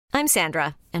I'm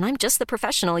Sandra, and I'm just the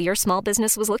professional your small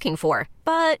business was looking for.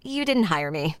 But you didn't hire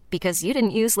me because you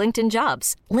didn't use LinkedIn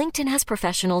Jobs. LinkedIn has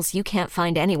professionals you can't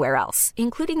find anywhere else,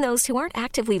 including those who aren't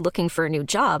actively looking for a new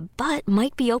job, but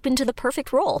might be open to the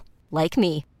perfect role, like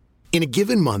me. In a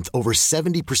given month, over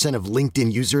 70% of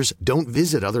LinkedIn users don't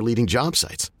visit other leading job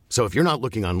sites. So if you're not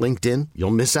looking on LinkedIn,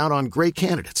 you'll miss out on great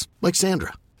candidates like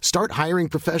Sandra. Start hiring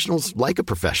professionals like a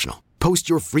professional. Post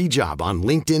your free job on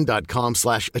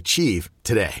linkedin.com/achieve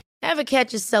today. Ever catch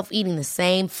yourself eating the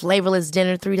same flavorless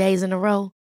dinner 3 days in a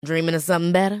row? Dreaming of something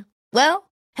better? Well,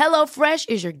 HelloFresh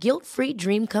is your guilt-free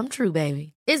dream come true,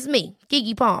 baby. It's me,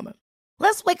 Keke Palmer.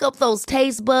 Let's wake up those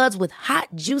taste buds with hot,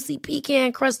 juicy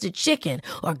pecan-crusted chicken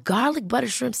or garlic butter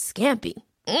shrimp scampi.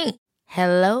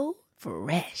 Hello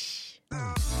Fresh.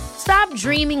 Stop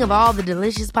dreaming of all the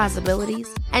delicious possibilities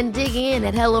and dig in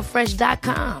at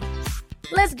HelloFresh.com.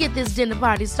 Let's get this dinner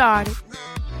party started.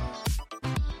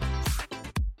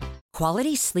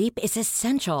 Quality sleep is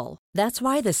essential. That's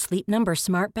why the Sleep Number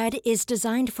Smart Bed is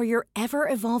designed for your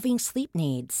ever-evolving sleep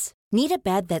needs. Need a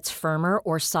bed that's firmer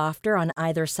or softer on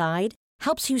either side?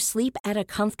 Helps you sleep at a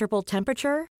comfortable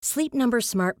temperature? Sleep Number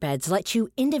Smart Beds let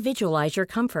you individualize your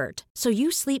comfort, so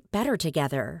you sleep better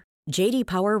together. J.D.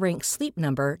 Power ranks Sleep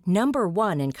Number number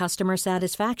 1 in customer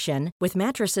satisfaction with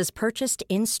mattresses purchased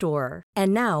in-store.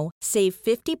 And now, save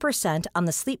 50% on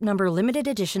the Sleep Number Limited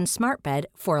Edition Smart Bed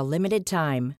for a limited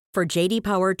time. For J.D.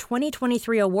 Power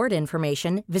 2023 award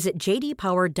information, visit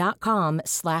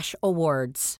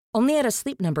jdpower.com/awards. Only at a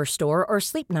Sleep Number store or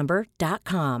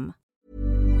sleepnumber.com.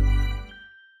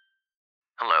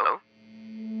 Hello?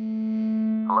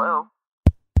 Hello?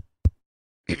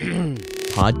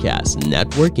 Podcast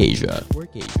Network Asia.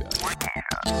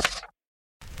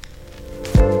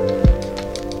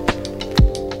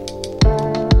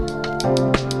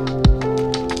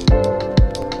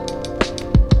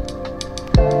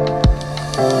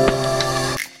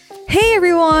 Hey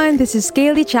everyone, this is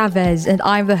Kaylee Chavez and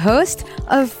I'm the host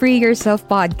of Free Yourself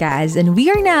Podcast, and we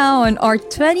are now on our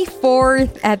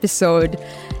 24th episode.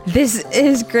 This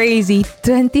is crazy,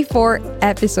 24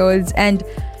 episodes, and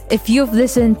if you've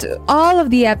listened to all of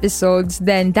the episodes,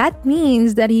 then that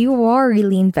means that you are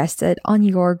really invested on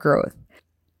your growth.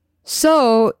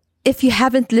 So, if you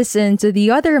haven't listened to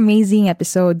the other amazing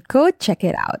episode, go check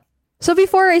it out. So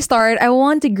before I start, I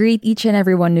want to greet each and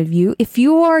every one of you. If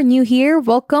you are new here,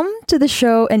 welcome to the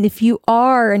show. And if you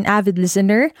are an avid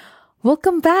listener,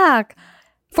 welcome back.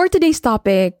 For today's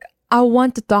topic, I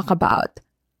want to talk about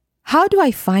how do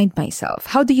I find myself?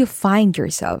 How do you find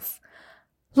yourself?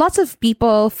 Lots of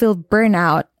people feel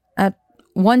burnout at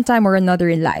one time or another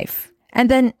in life.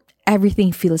 And then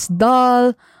everything feels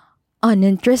dull,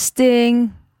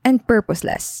 uninteresting, and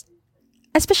purposeless.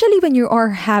 Especially when you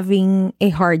are having a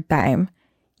hard time.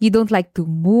 You don't like to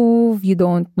move, you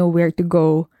don't know where to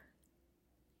go.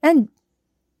 And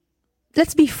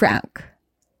let's be frank,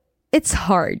 it's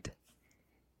hard.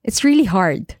 It's really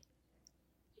hard.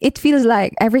 It feels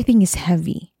like everything is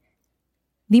heavy.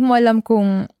 Di mo alam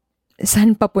kung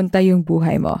saan papunta yung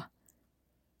buhay mo.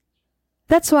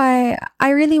 That's why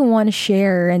I really want to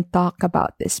share and talk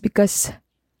about this, because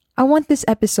I want this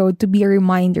episode to be a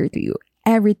reminder to you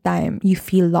every time you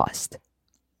feel lost.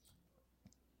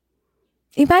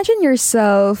 Imagine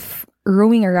yourself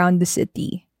roaming around the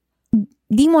city.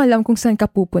 Di mo alam kung saan ka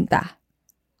pupunta.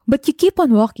 But you keep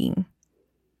on walking.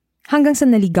 Hanggang sa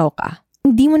naligaw ka.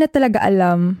 Hindi mo na talaga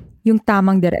alam yung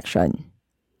tamang direction.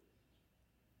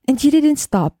 And you didn't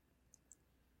stop.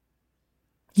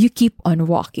 You keep on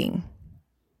walking.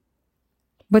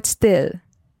 But still,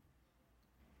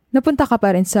 napunta ka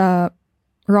pa rin sa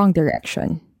wrong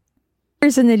direction.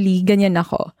 Personally, ganyan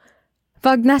ako.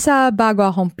 Pag nasa bago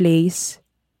akong place,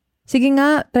 sige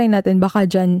nga, try natin, baka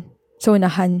dyan sa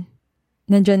unahan,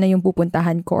 nandyan na yung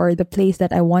pupuntahan ko or the place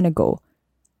that I wanna go.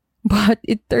 But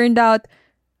it turned out,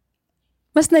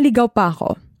 mas naligaw pa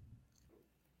ako.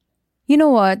 You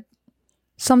know what?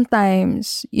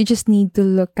 Sometimes, you just need to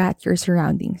look at your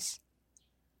surroundings.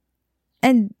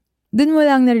 And dun mo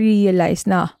lang na-realize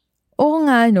na, oo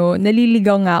nga no,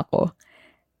 naliligaw nga ako.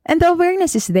 And the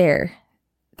awareness is there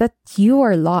that you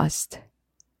are lost.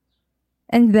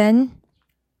 And then,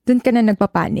 dun ka na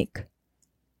nagpapanik.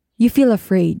 You feel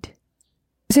afraid.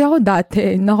 Kasi ako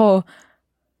dati,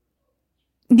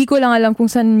 hindi ko lang alam kung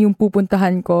saan yung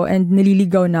pupuntahan ko and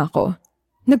naliligaw na ako.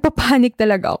 Nagpapanik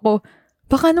talaga ako.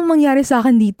 Baka anong mangyari sa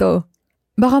akin dito?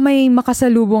 Baka may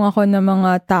makasalubong ako ng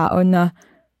mga tao na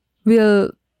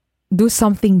will do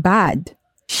something bad.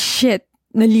 Shit,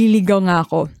 naliligaw nga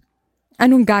ako.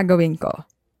 Anong gagawin ko?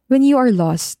 When you are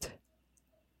lost,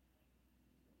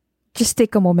 just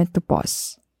take a moment to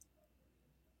pause.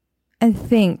 and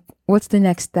think what's the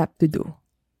next step to do.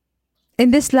 In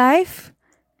this life,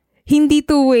 hindi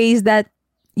two ways that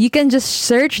you can just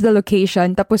search the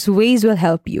location tapos Waze will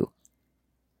help you.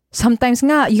 Sometimes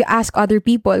nga, you ask other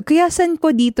people, kaya saan po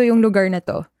dito yung lugar na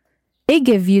to? They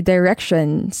give you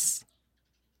directions,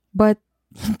 but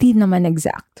hindi naman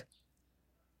exact.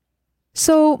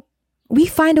 So, we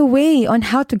find a way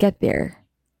on how to get there.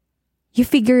 You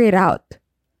figure it out.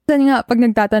 Saan nga, pag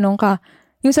nagtatanong ka,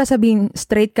 yung sasabihin,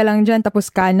 straight ka lang dyan,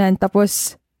 tapos kanan,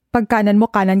 tapos pag kanan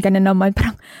mo, kanan ka na naman.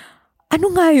 Parang, ano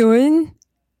nga yun?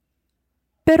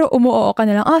 Pero umuoo ka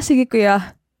na lang, sige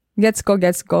kuya, gets ko.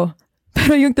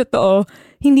 Pero yung totoo,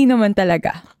 hindi naman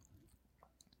talaga.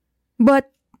 But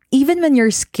even when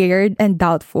you're scared and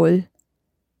doubtful,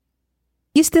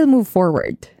 you still move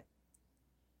forward.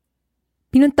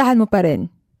 Pinuntahan mo pa rin.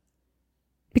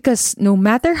 Because no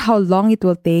matter how long it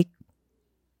will take,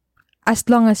 as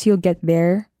long as you'll get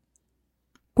there,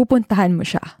 pupuntahan mo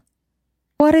siya.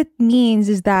 What it means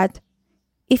is that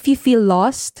if you feel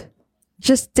lost,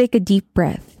 just take a deep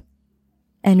breath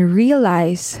and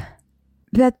realize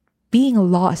that being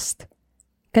lost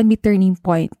can be turning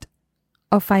point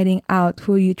of finding out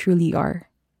who you truly are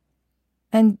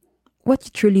and what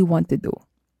you truly want to do.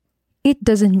 It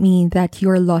doesn't mean that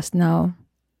you're lost now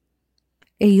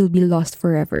and you'll be lost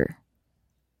forever.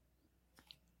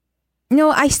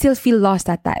 No, I still feel lost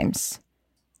at times.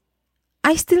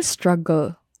 I still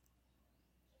struggle.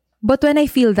 But when I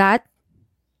feel that,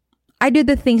 I do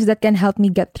the things that can help me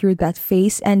get through that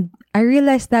phase, and I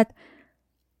realize that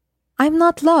I'm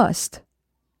not lost.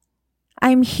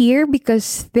 I'm here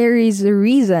because there is a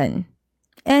reason.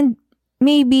 And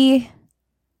maybe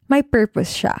my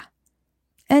purpose siya.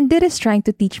 And it is trying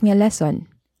to teach me a lesson.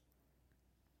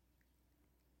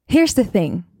 Here's the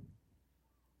thing.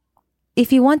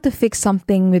 If you want to fix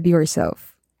something with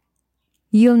yourself,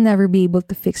 you'll never be able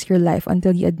to fix your life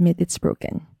until you admit it's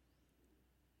broken.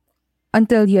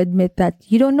 Until you admit that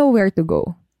you don't know where to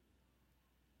go.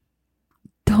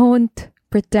 Don't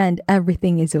pretend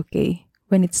everything is okay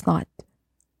when it's not.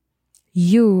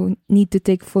 You need to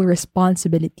take full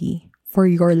responsibility for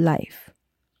your life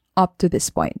up to this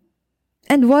point.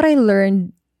 And what I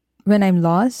learned when I'm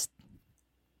lost,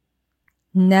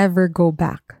 never go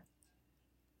back.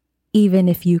 Even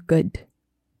if you could.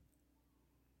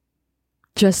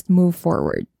 Just move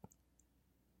forward.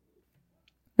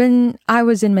 When I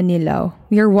was in Manila,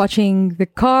 we were watching the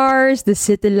cars, the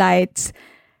city lights.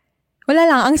 Wala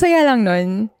lang, ang saya lang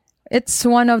nun. It's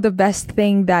one of the best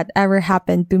thing that ever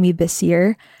happened to me this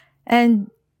year.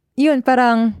 And yun,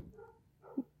 parang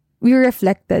we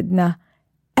reflected na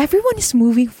everyone is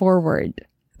moving forward.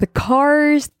 The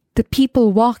cars, the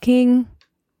people walking.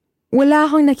 Wala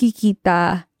akong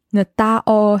nakikita na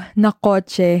tao, na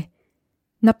kotse,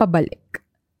 na pabalik.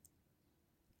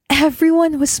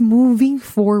 Everyone was moving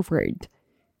forward.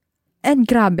 And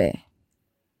grabe.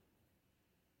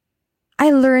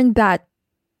 I learned that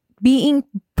being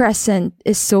present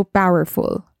is so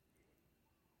powerful.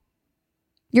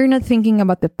 You're not thinking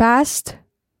about the past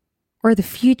or the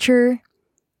future.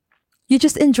 You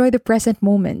just enjoy the present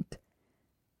moment.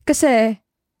 Kasi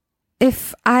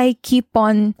if I keep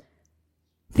on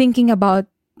thinking about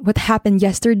what happened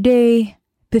yesterday,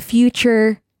 the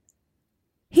future,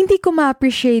 hindi ko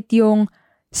ma-appreciate yung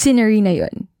scenery na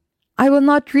yun. I will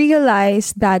not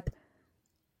realize that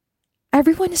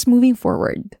everyone is moving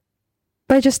forward.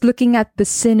 By just looking at the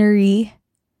scenery,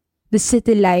 the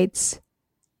city lights,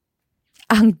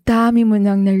 ang dami mo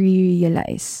nang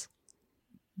nare-realize.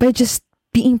 By just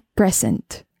being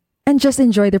present and just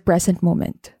enjoy the present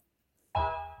moment.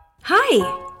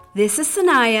 Hi, this is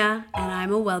Sanaya, and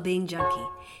I'm a well-being junkie.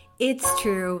 It's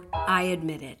true, I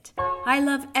admit it. I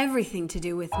love everything to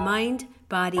do with mind,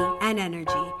 body, and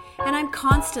energy, and I'm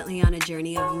constantly on a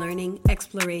journey of learning,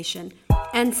 exploration,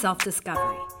 and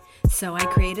self-discovery. So I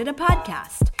created a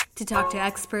podcast to talk to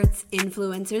experts,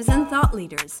 influencers, and thought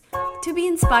leaders to be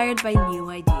inspired by new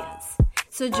ideas.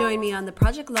 So join me on the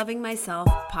Project Loving Myself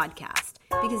podcast,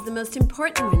 because the most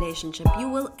important relationship you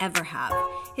will ever have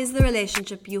is the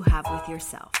relationship you have with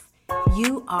yourself.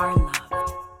 You are loved.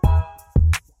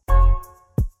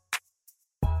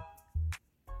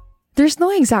 There's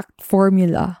no exact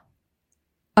formula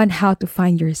on how to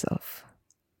find yourself.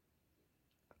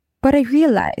 But I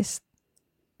realized,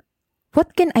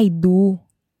 what can I do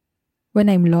when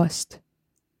I'm lost?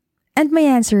 And my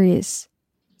answer is,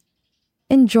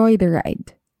 enjoy the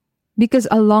ride. Because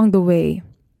along the way,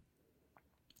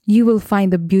 you will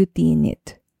find the beauty in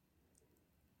it.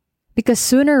 Because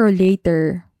sooner or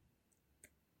later,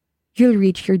 you'll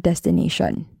reach your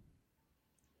destination.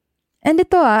 And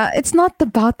ito it's not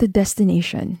about the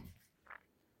destination.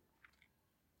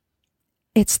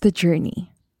 it's the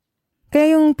journey.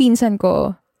 Kaya yung pinsan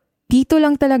ko, dito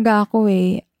lang talaga ako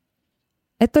eh.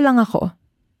 Ito lang ako.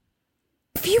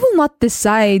 If you will not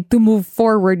decide to move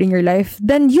forward in your life,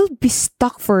 then you'll be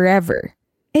stuck forever.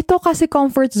 Ito kasi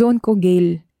comfort zone ko,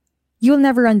 Gail. You'll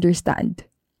never understand.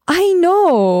 I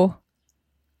know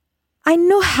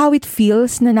how it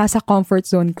feels na nasa comfort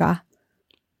zone ka.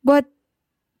 But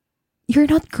you're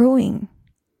not growing.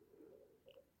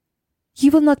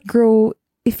 You will not grow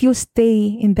if you stay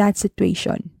in that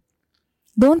situation.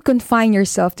 Don't confine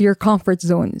yourself to your comfort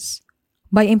zones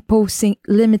by imposing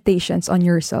limitations on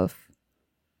yourself.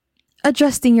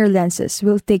 Adjusting your lenses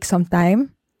will take some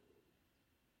time,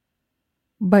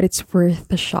 but it's worth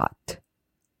the shot.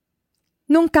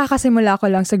 Nung kakasimula ko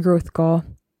lang sa growth ko,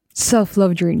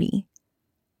 self-love journey,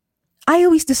 I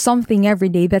always do something every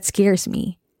day that scares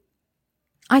me.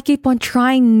 I keep on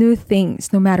trying new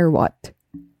things no matter what.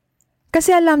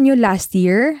 Kasi alam nyo, last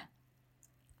year,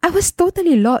 I was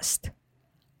totally lost.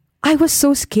 I was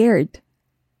so scared.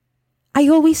 I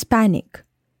always panic.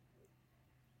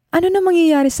 Ano na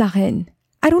mangyayari sa akin?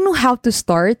 I don't know how to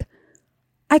start.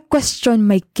 I question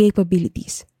my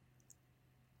capabilities.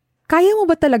 Kaya mo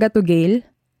ba talaga to, Gail?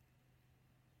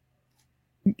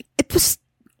 It was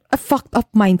a fucked up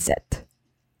mindset.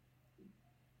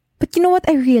 But you know what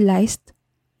I realized?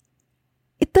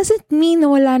 It doesn't mean na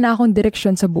wala na akong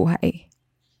direksyon sa buhay.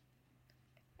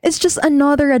 It's just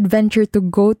another adventure to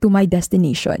go to my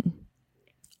destination.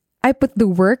 I put the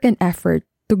work and effort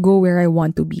to go where I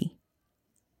want to be.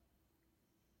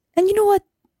 And you know what?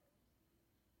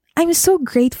 I'm so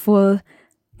grateful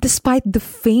despite the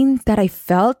pain that I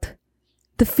felt,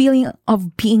 the feeling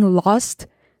of being lost,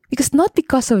 not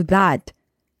because of that,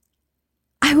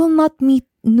 I will not meet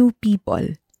new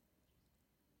people.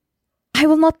 I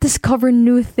will not discover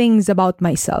new things about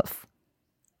myself.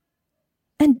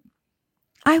 And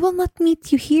I will not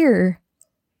meet you here.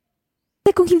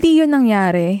 Like kung hindi yun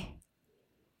nangyari,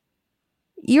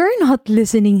 you're not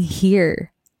listening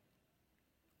here.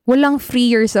 Walang Free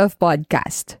Yourself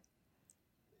podcast.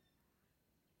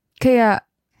 Kaya,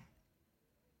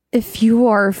 if you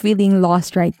are feeling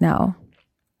lost right now,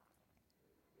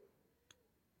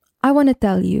 I want to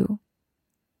tell you,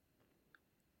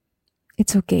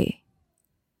 it's okay.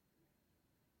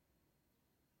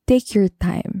 Take your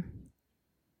time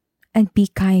and be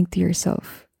kind to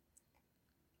yourself.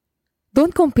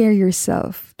 Don't compare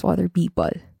yourself to other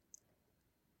people.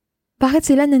 Bakit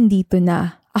sila nandito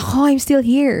na? Ako, I'm still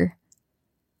here.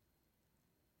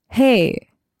 Hey,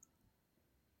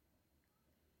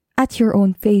 at your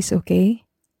own pace, okay?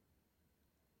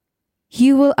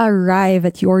 You will arrive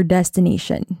at your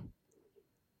destination.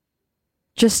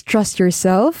 Just trust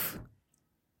yourself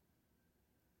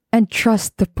and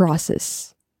trust the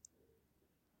process.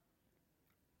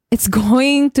 It's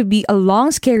going to be a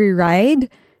long, scary ride,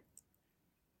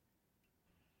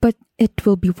 but it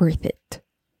will be worth it.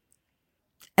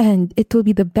 And it will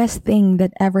be the best thing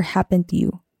that ever happened to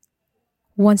you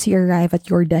once you arrive at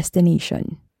your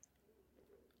destination.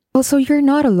 Also, you're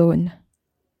not alone.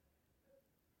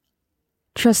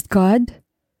 Trust God.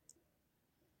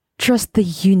 Trust the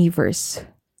universe.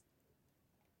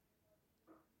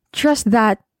 Trust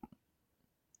that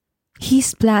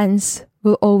His plans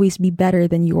will always be better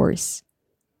than yours.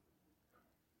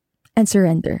 And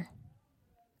surrender.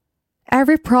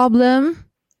 Every problem,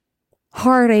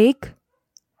 heartache,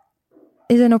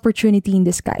 is an opportunity in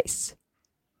disguise.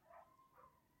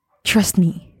 Trust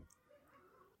me.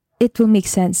 It will make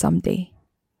sense someday.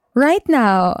 Right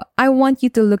now, I want you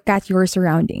to look at your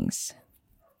surroundings.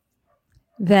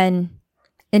 Then,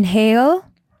 inhale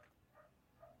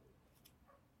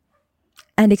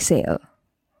and exhale.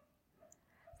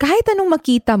 Kahit anong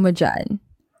makita mo dyan,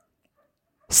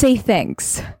 say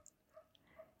thanks.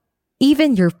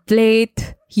 Even your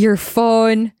plate, your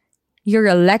phone, your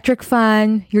electric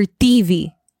fan, your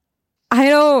TV. I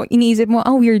know, iniisip mo,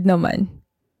 ang weird naman.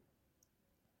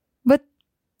 But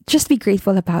just be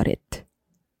grateful about it.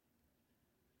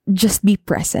 Just be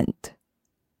present.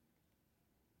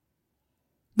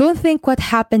 Don't think what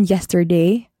happened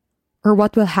yesterday or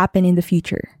what will happen in the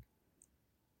future.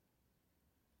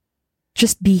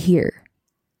 Just be here.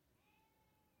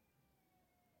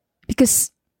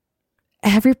 Because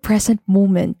every present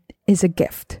moment is a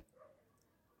gift.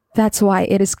 That's why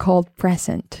it is called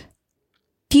present.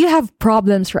 If you have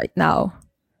problems right now,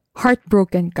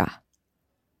 heartbroken ka,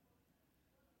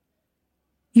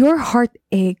 your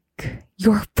heartache,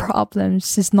 your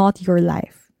problems is not your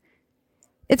life.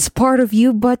 It's part of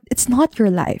you, but it's not your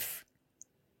life.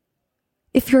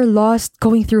 If you're lost,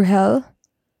 going through hell,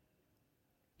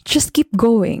 just keep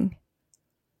going.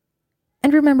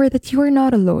 And remember that you are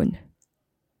not alone.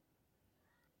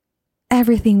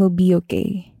 everything will be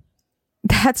okay.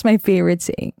 That's my favorite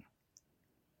saying.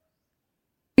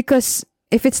 Because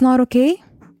if it's not okay,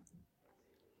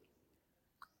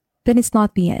 then it's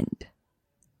not the end.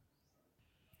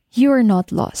 You are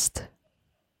not lost.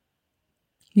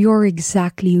 You're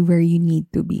exactly where you need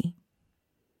to be.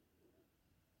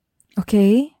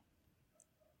 Okay?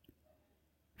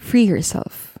 Free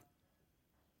yourself.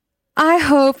 I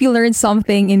hope you learned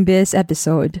something in this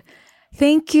episode.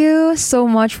 Thank you so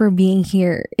much for being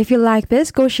here. If you like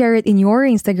this, go share it in your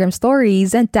Instagram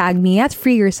stories and tag me at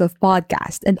Free Yourself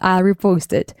Podcast and I'll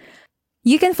repost it.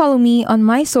 You can follow me on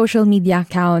my social media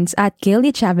accounts at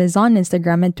Kaylee Chavez on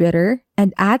Instagram and Twitter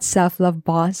and at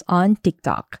SelfLoveBoss on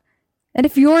TikTok. And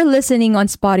if you're listening on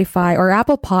Spotify or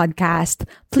Apple Podcast,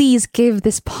 please give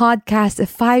this podcast a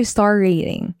 5-star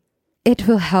rating. It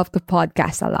will help the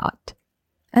podcast a lot.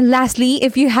 And lastly,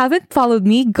 if you haven't followed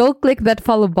me, go click that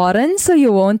follow button so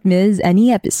you won't miss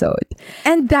any episode.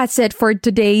 And that's it for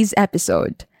today's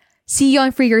episode. See you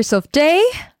on Free Yourself Day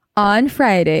on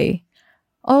Friday.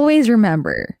 Always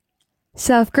remember,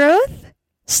 self-growth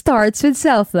starts with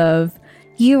self-love.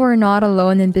 You are not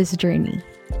alone in this journey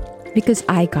because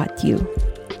I got you.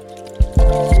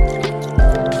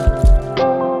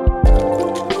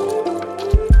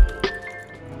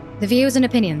 The views and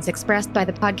opinions expressed by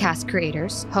the podcast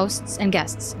creators, hosts, and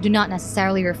guests do not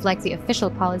necessarily reflect the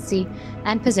official policy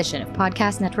and position of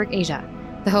Podcast Network Asia,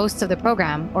 the hosts of the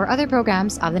program, or other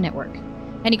programs of the network.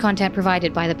 Any content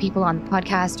provided by the people on the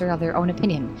podcast are of their own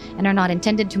opinion and are not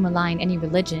intended to malign any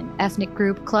religion, ethnic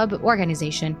group, club,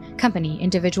 organization, company,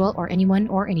 individual, or anyone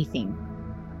or anything.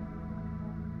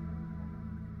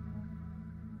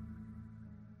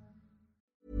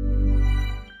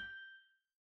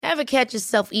 Ever catch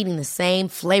yourself eating the same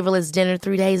flavorless dinner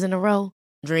 3 days in a row?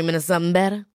 Dreaming of something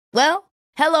better? Well,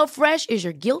 HelloFresh is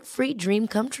your guilt-free dream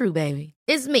come true, baby.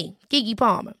 It's me, Keke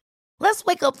Palmer. Let's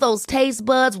wake up those taste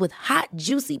buds with hot,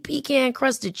 juicy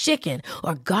pecan-crusted chicken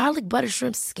or garlic butter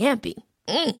shrimp scampi.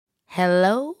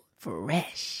 Hello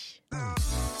Fresh.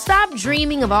 Stop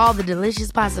dreaming of all the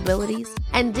delicious possibilities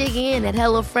and dig in at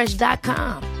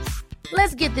HelloFresh.com.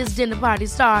 Let's get this dinner party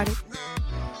started.